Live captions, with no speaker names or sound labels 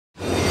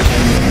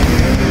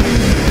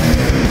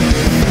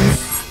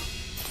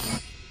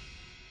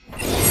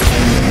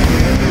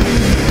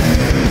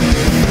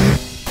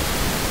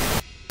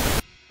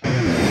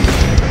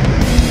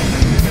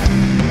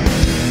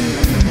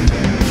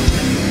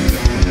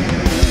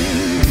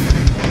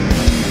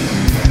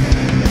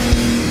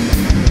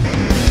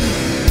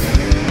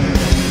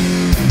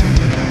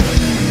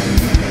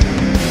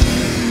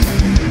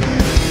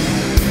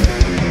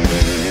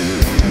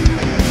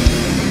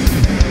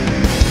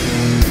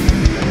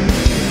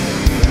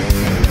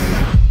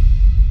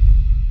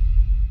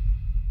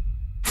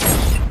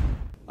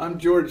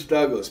George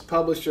Douglas,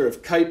 publisher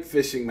of Kite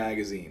Fishing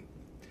magazine.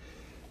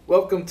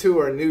 Welcome to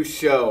our new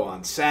show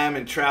on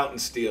salmon, trout, and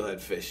steelhead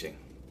fishing.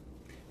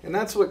 And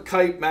that's what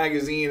Kite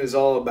magazine is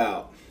all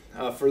about.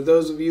 For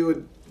those of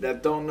you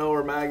that don't know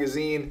our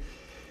magazine,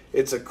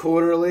 it's a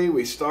quarterly.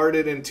 We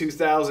started in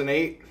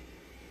 2008,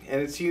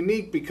 and it's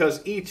unique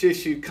because each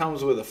issue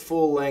comes with a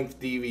full-length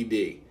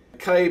DVD.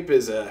 Kite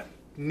is a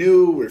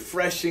new,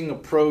 refreshing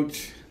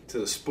approach to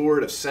the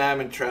sport of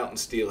salmon, trout, and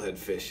steelhead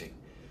fishing.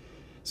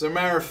 As a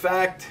matter of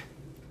fact,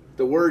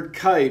 the word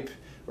kite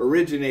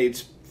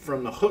originates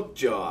from the hook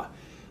jaw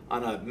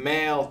on a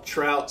male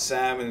trout,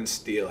 salmon, and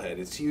steelhead.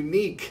 It's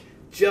unique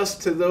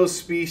just to those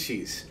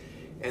species,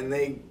 and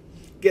they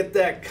get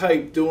that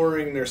kite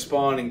during their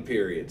spawning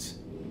periods.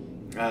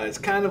 It's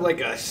kind of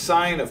like a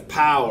sign of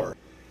power.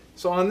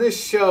 So on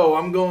this show,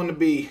 I'm going to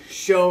be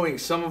showing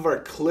some of our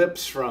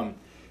clips from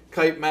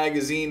Kite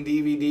magazine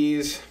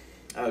DVDs,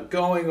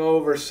 going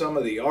over some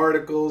of the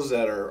articles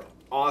that our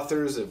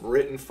authors have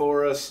written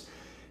for us,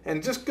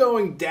 and just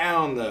going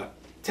down the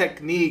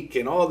technique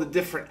and all the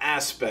different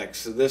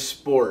aspects of this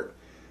sport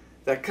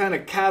that kind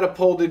of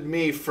catapulted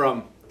me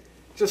from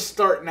just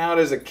starting out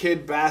as a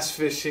kid bass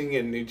fishing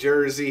in New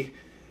Jersey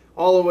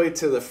all the way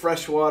to the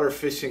Freshwater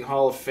Fishing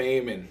Hall of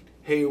Fame in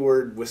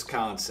Hayward,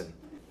 Wisconsin.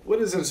 What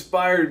has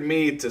inspired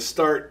me to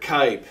start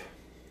Kite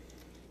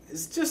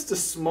is just the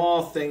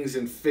small things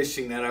in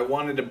fishing that I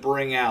wanted to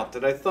bring out,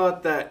 that I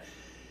thought that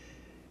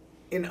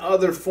in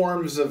other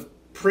forms of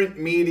print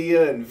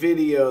media and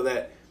video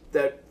that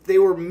they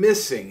were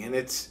missing. And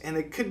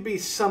it could be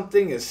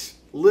something as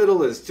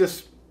little as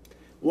just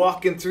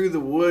walking through the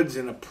woods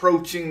and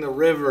approaching the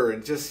river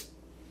and just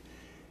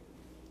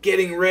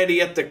getting ready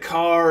at the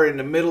car in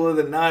the middle of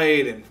the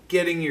night and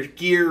getting your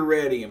gear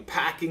ready and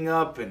packing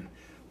up and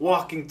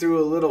walking through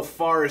a little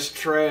forest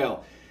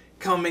trail,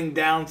 coming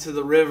down to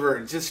the river,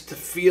 and just to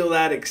feel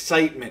that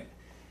excitement.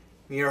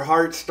 Your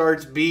heart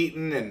starts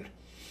beating and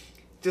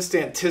just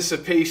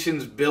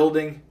anticipation's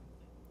building.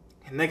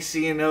 And next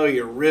thing you know,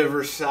 you're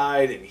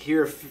riverside and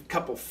hear a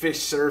couple fish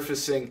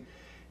surfacing.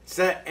 It's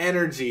that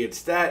energy,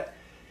 it's that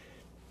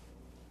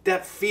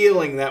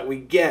feeling that we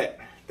get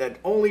that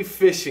only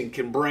fishing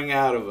can bring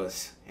out of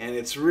us. And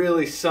it's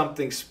really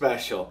something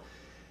special.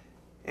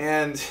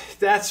 And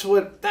that's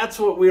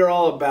what we're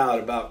all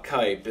about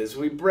Kite, is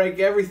we break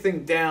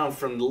everything down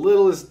from the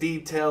littlest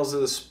details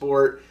of the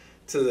sport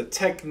to the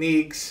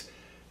techniques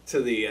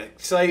to the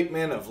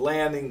excitement of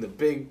landing the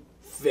big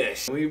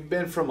fish. We've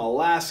been from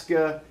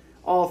Alaska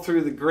all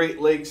through the Great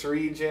Lakes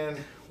region,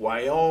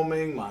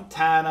 Wyoming,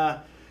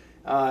 Montana,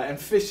 and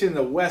fishing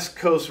the West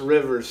Coast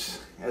rivers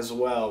as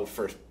well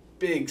for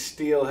big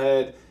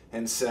steelhead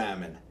and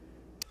salmon.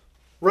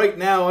 Right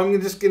now I'm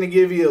just going to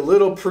give you a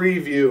little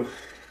preview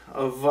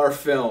of our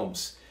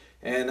films,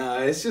 and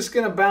it's just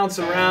going to bounce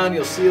around.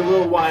 You'll see a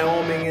little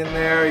Wyoming in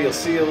there, you'll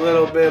see a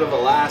little bit of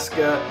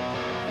Alaska,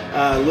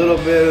 a little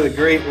bit of the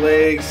Great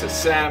Lakes, the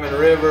Salmon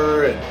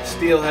River, and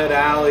Steelhead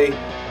Alley.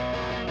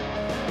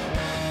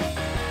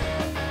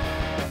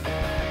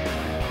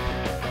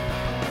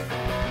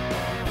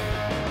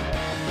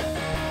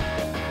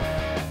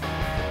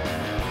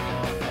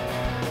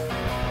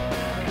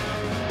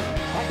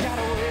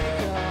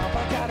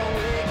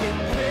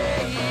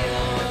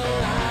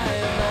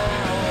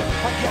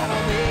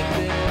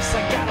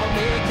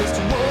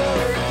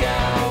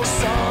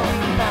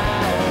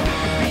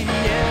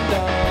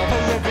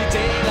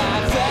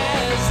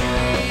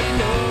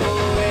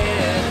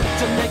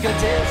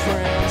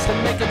 Difference to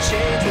make a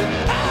change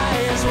with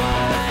eyes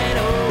wide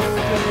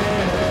open.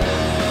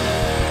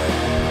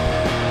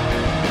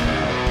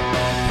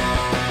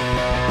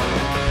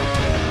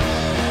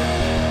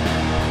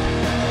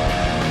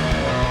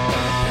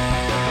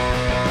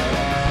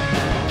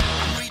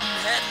 I'm reading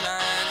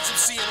headlines, I'm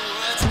seeing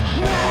words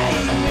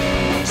make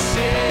me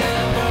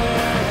shiver.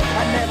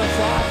 I never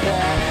thought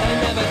that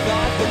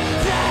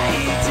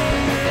they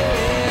deliver.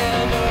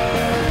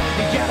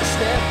 You gotta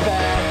step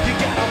back, you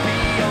gotta be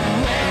a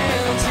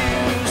man to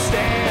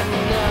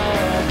stand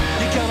up.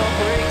 You're gonna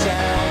break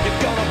down,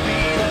 you're gonna be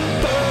the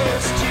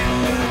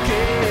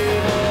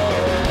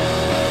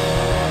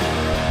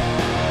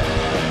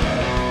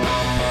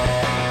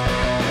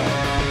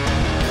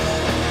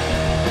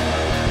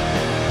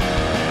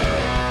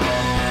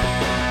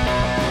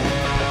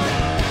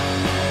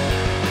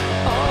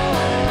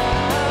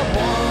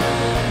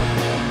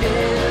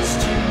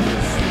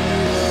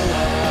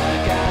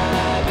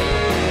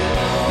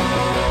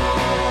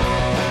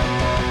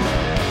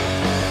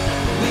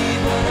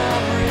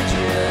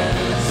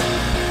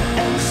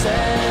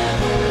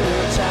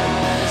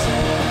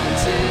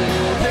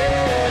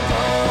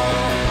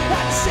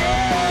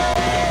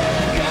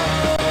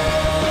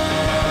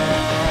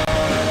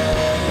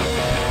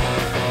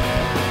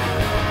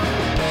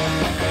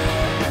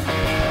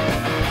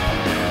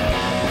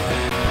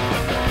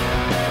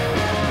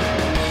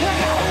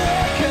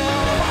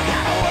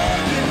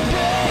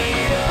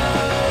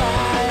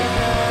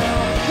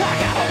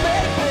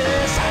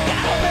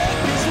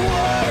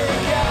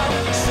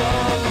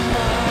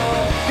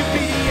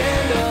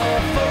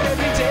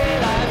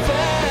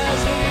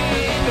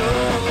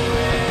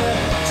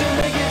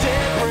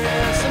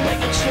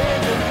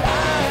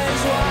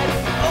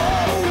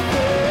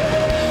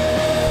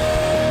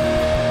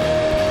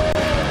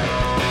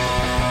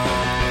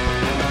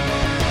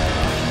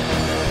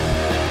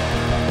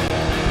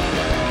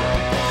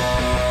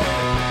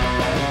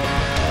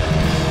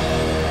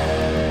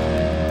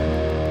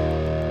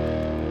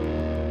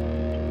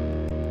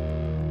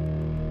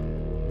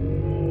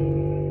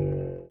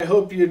I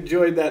hope you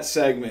enjoyed that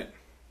segment.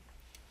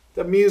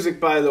 The music,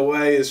 by the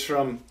way, is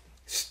from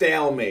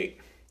Stalemate.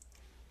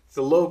 It's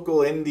a local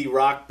indie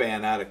rock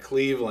band out of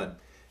Cleveland,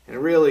 and it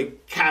really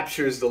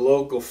captures the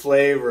local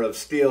flavor of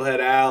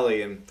Steelhead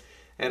Alley, and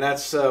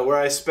that's where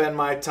I spend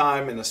my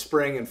time in the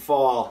spring and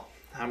fall.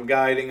 I'm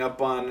guiding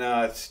up on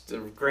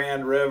the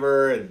Grand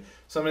River and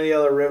some of the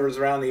other rivers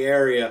around the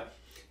area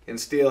in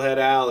Steelhead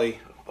Alley,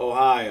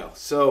 Ohio.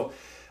 So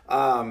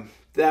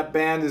that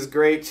band is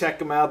great. Check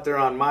them out. They're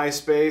on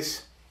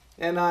MySpace,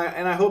 and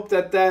I hope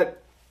that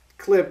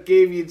clip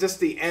gave you just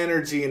the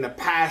energy and the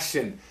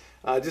passion.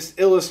 Just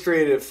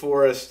illustrated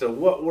for us to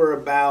what we're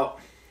about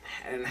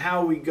and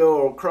how we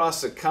go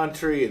across the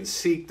country and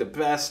seek the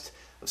best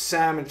of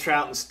salmon,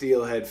 trout, and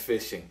steelhead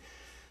fishing.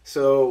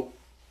 So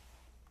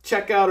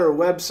check out our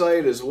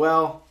website as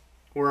well.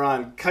 We're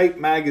on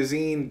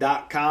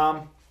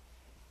kitemagazine.com,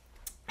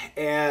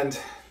 and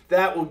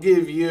that will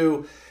give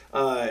you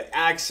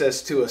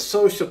access to a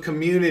social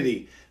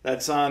community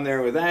that's on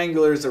there with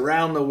anglers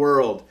around the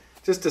world,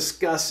 just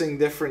discussing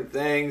different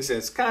things. And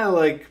it's kind of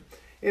like,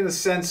 in a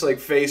sense, like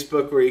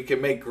Facebook, where you can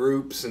make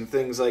groups and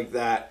things like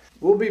that.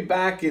 We'll be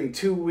back in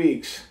 2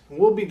 weeks.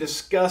 We'll be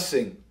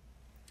discussing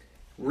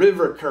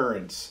river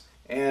currents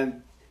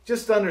and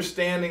just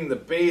understanding the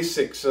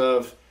basics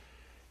of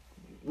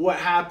what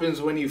happens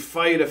when you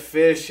fight a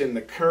fish and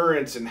the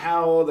currents and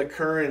how all the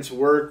currents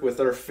work with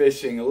our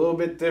fishing. A little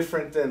bit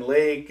different than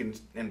lake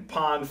and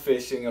pond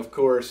fishing, of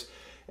course.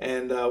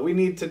 And we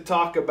need to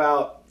talk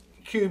about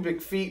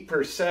cubic feet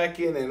per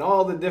second and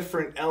all the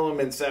different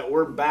elements that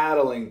we're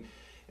battling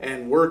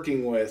and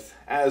working with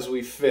as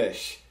we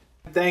fish.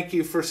 Thank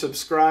you for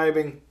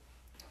subscribing.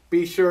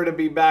 Be sure to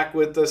be back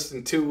with us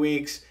in 2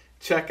 weeks.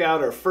 Check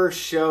out our first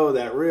show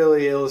that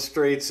really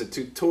illustrates the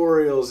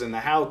tutorials and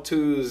the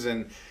how-tos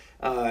and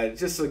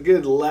just a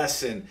good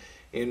lesson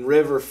in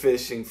river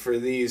fishing for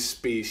these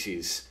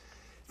species.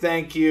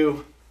 Thank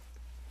you.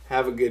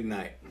 Have a good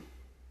night.